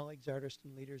teachers, colleagues, artists,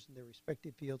 and leaders in their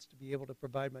respective fields to be able to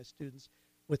provide my students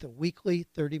with a weekly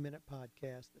 30-minute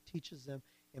podcast that teaches them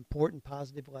important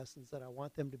positive lessons that I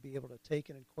want them to be able to take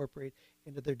and incorporate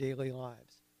into their daily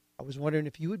lives. I was wondering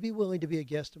if you would be willing to be a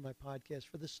guest on my podcast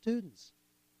for the students.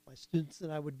 My students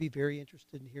and I would be very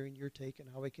interested in hearing your take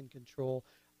on how we can control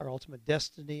our ultimate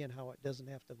destiny and how it doesn't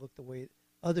have to look the way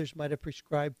others might have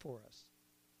prescribed for us.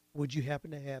 Would you happen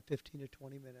to have 15 to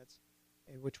 20 minutes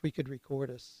in which we could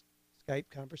record a Skype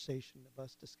conversation of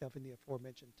us discussing the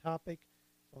aforementioned topic,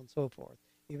 so on and so forth?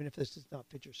 Even if this does not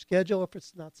fit your schedule, if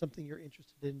it's not something you're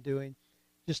interested in doing,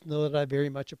 just know that I very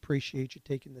much appreciate you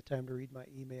taking the time to read my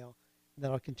email, and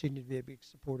that I'll continue to be a big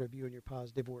supporter of you and your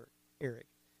positive work. Eric.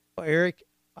 Well, Eric,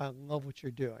 I love what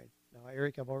you're doing. Now,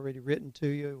 Eric, I've already written to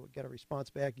you. We got a response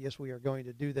back. Yes, we are going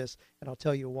to do this, and I'll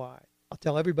tell you why. I'll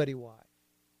tell everybody why.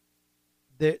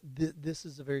 This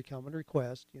is a very common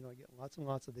request. You know, I get lots and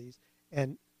lots of these,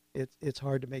 and it's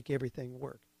hard to make everything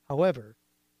work. However,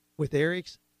 with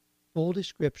Eric's full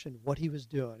description, what he was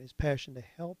doing, his passion to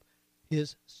help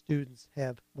his students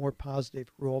have more positive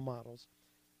role models,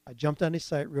 I jumped on his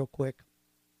site real quick,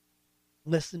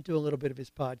 listened to a little bit of his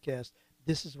podcast.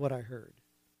 This is what I heard.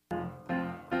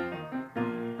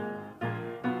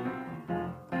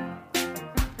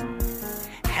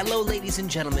 Hello, ladies and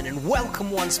gentlemen, and welcome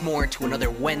once more to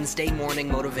another Wednesday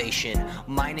Morning Motivation.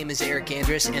 My name is Eric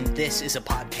Andrus, and this is a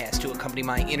podcast to accompany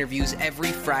my interviews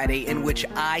every Friday in which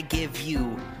I give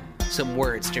you some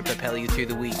words to propel you through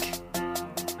the week.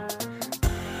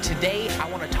 Today, I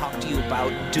want to talk to you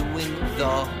about doing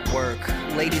the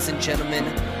work. Ladies and gentlemen,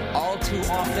 all too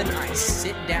often I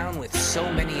sit down with so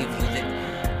many of you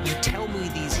that you tell me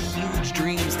these huge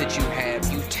dreams that you have.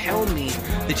 You tell me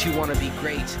that you want to be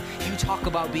great. You talk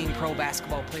about being pro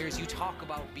basketball players. You talk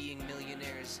about being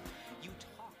millionaires. You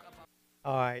talk about...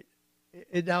 All right.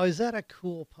 Now, is that a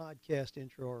cool podcast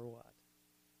intro or what?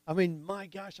 I mean, my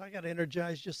gosh, I got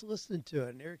energized just listening to it.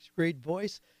 And Eric's great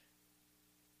voice.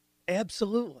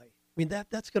 Absolutely. I mean,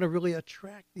 that's going to really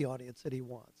attract the audience that he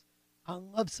wants. I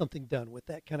love something done with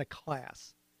that kind of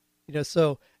class. You know,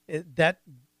 so that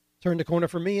turned the corner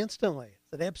for me instantly.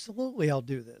 I said, absolutely, I'll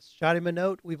do this. Shot him a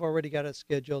note. We've already got it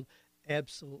scheduled.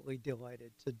 Absolutely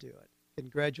delighted to do it.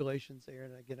 Congratulations,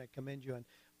 Aaron. Again, I commend you on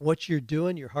what you're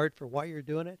doing, your heart for why you're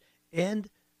doing it, and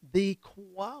the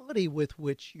quality with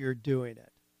which you're doing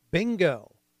it.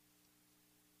 Bingo.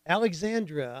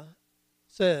 Alexandra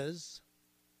says,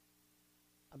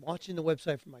 I'm launching the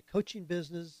website for my coaching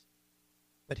business,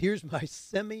 but here's my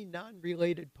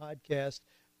semi-non-related podcast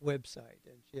website.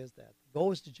 And she has that. The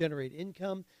goal is to generate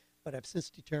income, but I've since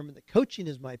determined that coaching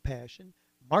is my passion.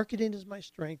 Marketing is my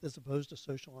strength as opposed to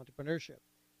social entrepreneurship.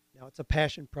 Now, it's a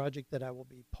passion project that I will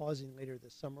be pausing later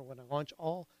this summer when I launch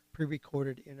all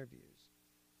pre-recorded interviews.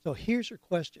 So here's her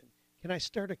question. Can I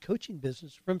start a coaching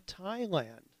business from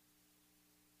Thailand?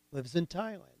 Lives in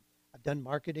Thailand. I've done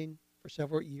marketing for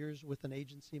several years with an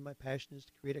agency. My passion is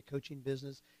to create a coaching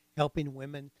business, helping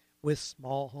women with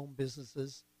small home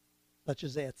businesses such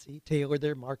as Etsy tailor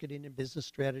their marketing and business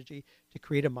strategy to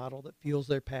create a model that fuels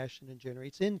their passion and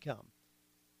generates income.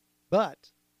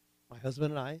 But my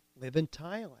husband and I live in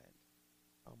Thailand.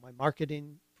 My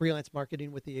freelance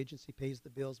marketing with the agency pays the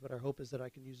bills, but our hope is that I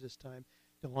can use this time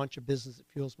to launch a business that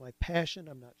fuels my passion.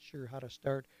 I'm not sure how to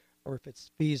start or if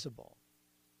it's feasible.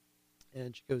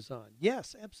 And she goes on,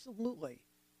 yes, absolutely.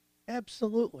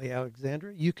 Absolutely,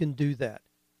 Alexandra. You can do that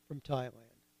from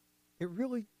Thailand. It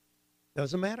really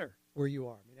doesn't matter where you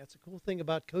are. I mean, that's a cool thing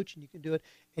about coaching. You can do it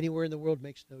anywhere in the world,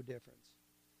 makes no difference.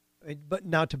 But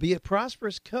now, to be a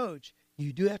prosperous coach,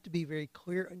 you do have to be very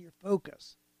clear on your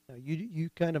focus. Now, you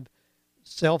kind of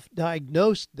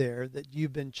self-diagnosed there that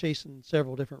you've been chasing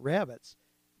several different rabbits.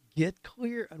 Get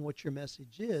clear on what your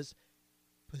message is.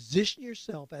 Position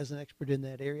yourself as an expert in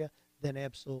that area. Then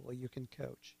absolutely you can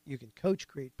coach. You can coach,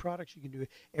 create products. You can do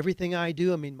everything I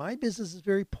do. I mean, my business is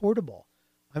very portable.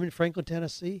 I'm in Franklin,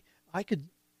 Tennessee. I could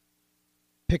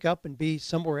pick up and be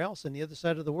somewhere else on the other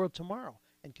side of the world tomorrow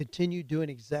and continue doing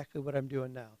exactly what I'm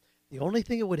doing now. The only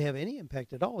thing that would have any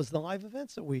impact at all is the live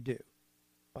events that we do.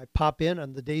 If I pop in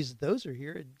on the days that those are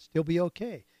here, it'd still be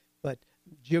okay. but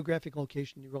geographic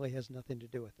location really has nothing to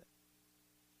do with it.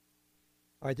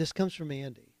 All right, this comes from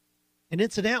Andy. And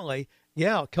incidentally,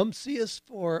 yeah, come see us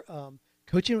for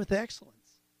Coaching with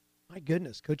Excellence. My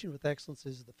goodness, Coaching with Excellence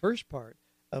is the first part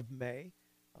of May.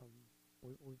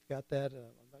 We've got that.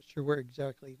 I'm not sure where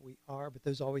exactly we are, but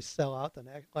those always sell out. The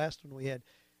last one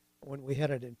when we had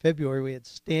it in February, we had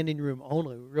standing room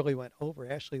only. We really went over.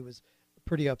 Ashley was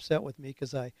pretty upset with me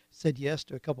because I said yes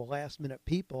to a couple last-minute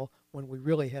people when we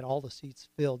really had all the seats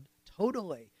filled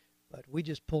totally. But we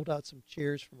just pulled out some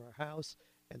chairs from our house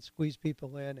and squeezed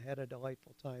people in, had a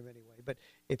delightful time anyway. But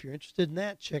if you're interested in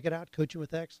that, check it out. Coaching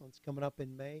with Excellence coming up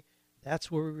in May. That's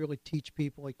where we really teach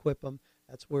people, equip them.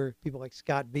 That's where people like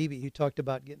Scott Beebe, who talked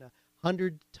about getting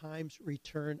 100 times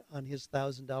return on his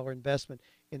 $1,000 investment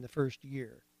in the first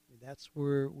year. I mean, that's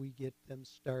where we get them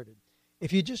started.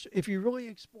 If you're really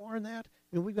exploring that,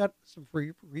 we've got some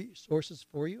free resources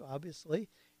for you, obviously.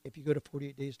 If you go to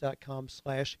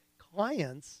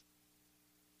 48days.com/clients,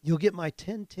 you'll get my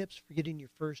 10 tips for getting your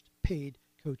first paid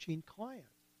coaching client.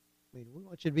 I mean, we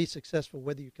want you to be successful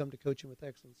whether you come to Coaching with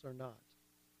Excellence or not.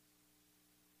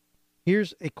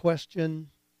 Here's a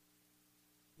question.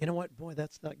 You know what? Boy,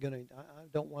 that's not going to, I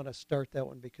don't want to start that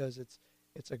one because it's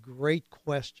a great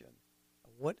question.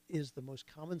 What is the most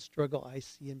common struggle I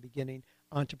see in beginning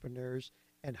entrepreneurs,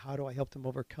 and how do I help them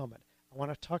overcome it? I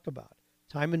want to talk about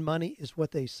time and money is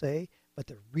what they say, but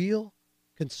the real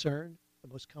concern, the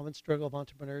most common struggle of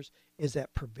entrepreneurs, is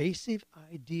that pervasive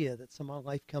idea that somehow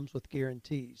life comes with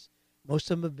guarantees. Most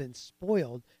of them have been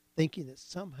spoiled thinking that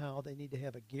somehow they need to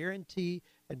have a guarantee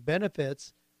and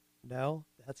benefits. No,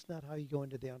 that's not how you go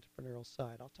into the entrepreneurial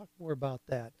side. I'll talk more about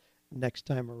that next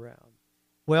time around.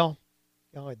 Well,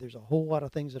 golly, there's a whole lot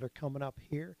of things that are coming up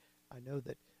here. I know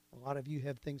that a lot of you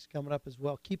have things coming up as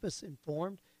well. Keep us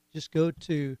informed. Just go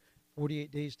to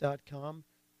 48days.com,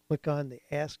 click on the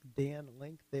Ask Dan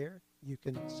link there. You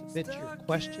can submit your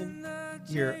question,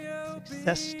 your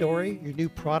success story, your new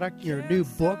product, your new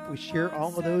book. We share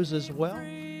all of those as well.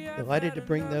 Delighted to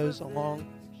bring those along,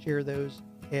 share those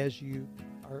as you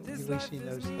are releasing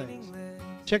those things.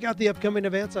 Check out the upcoming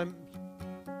events. I'm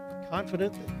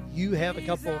confident that you have a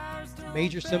couple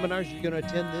major seminars you're going to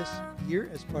attend this year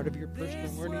as part of your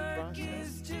personal learning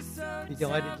process. Be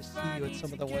delighted to see you at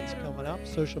some of the ones coming up.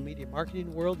 Social Media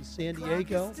Marketing World in San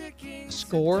Diego,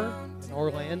 SCORE in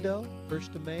Orlando,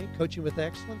 1st of May, Coaching with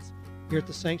Excellence here at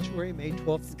the Sanctuary, May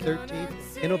 12th and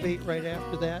 13th. Innovate right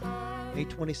after that, May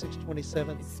 26th,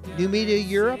 27th. New Media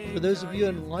Europe, for those of you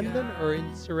in London or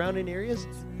in surrounding areas,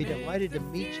 be delighted to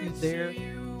meet you there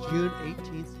June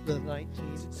 18th to the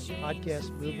 19th. And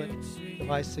Podcast Movement,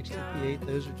 July 6th to the 8th.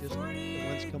 Those are just the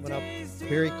ones coming up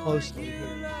very closely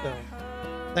here. So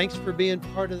thanks for being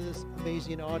part of this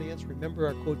amazing audience. Remember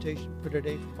our quotation for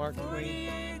today from Mark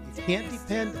Twain. You can't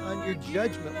depend on your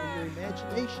judgment when your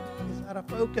imagination is out of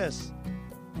focus.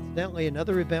 Incidentally,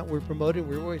 another event we're promoting,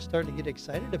 we're always starting to get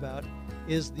excited about,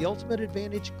 is the Ultimate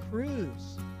Advantage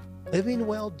Cruise. Living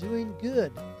well, doing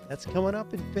good. That's coming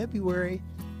up in February.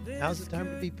 Now's the time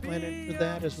to be planning for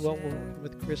that as well. We're working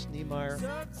with Chris Niemeyer,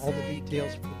 all the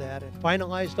details for that, and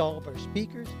finalized all of our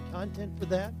speakers and content for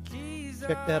that.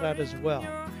 Check that out as well.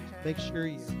 Just make sure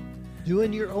you're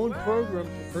doing your own program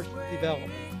for personal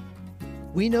development.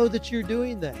 We know that you're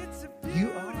doing that.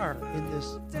 You are in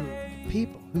this group of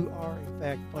people who are, in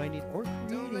fact, finding or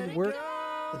creating work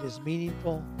that is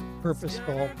meaningful,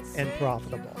 purposeful, and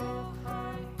profitable.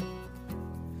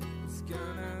 It's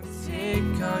gonna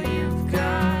take all you've got.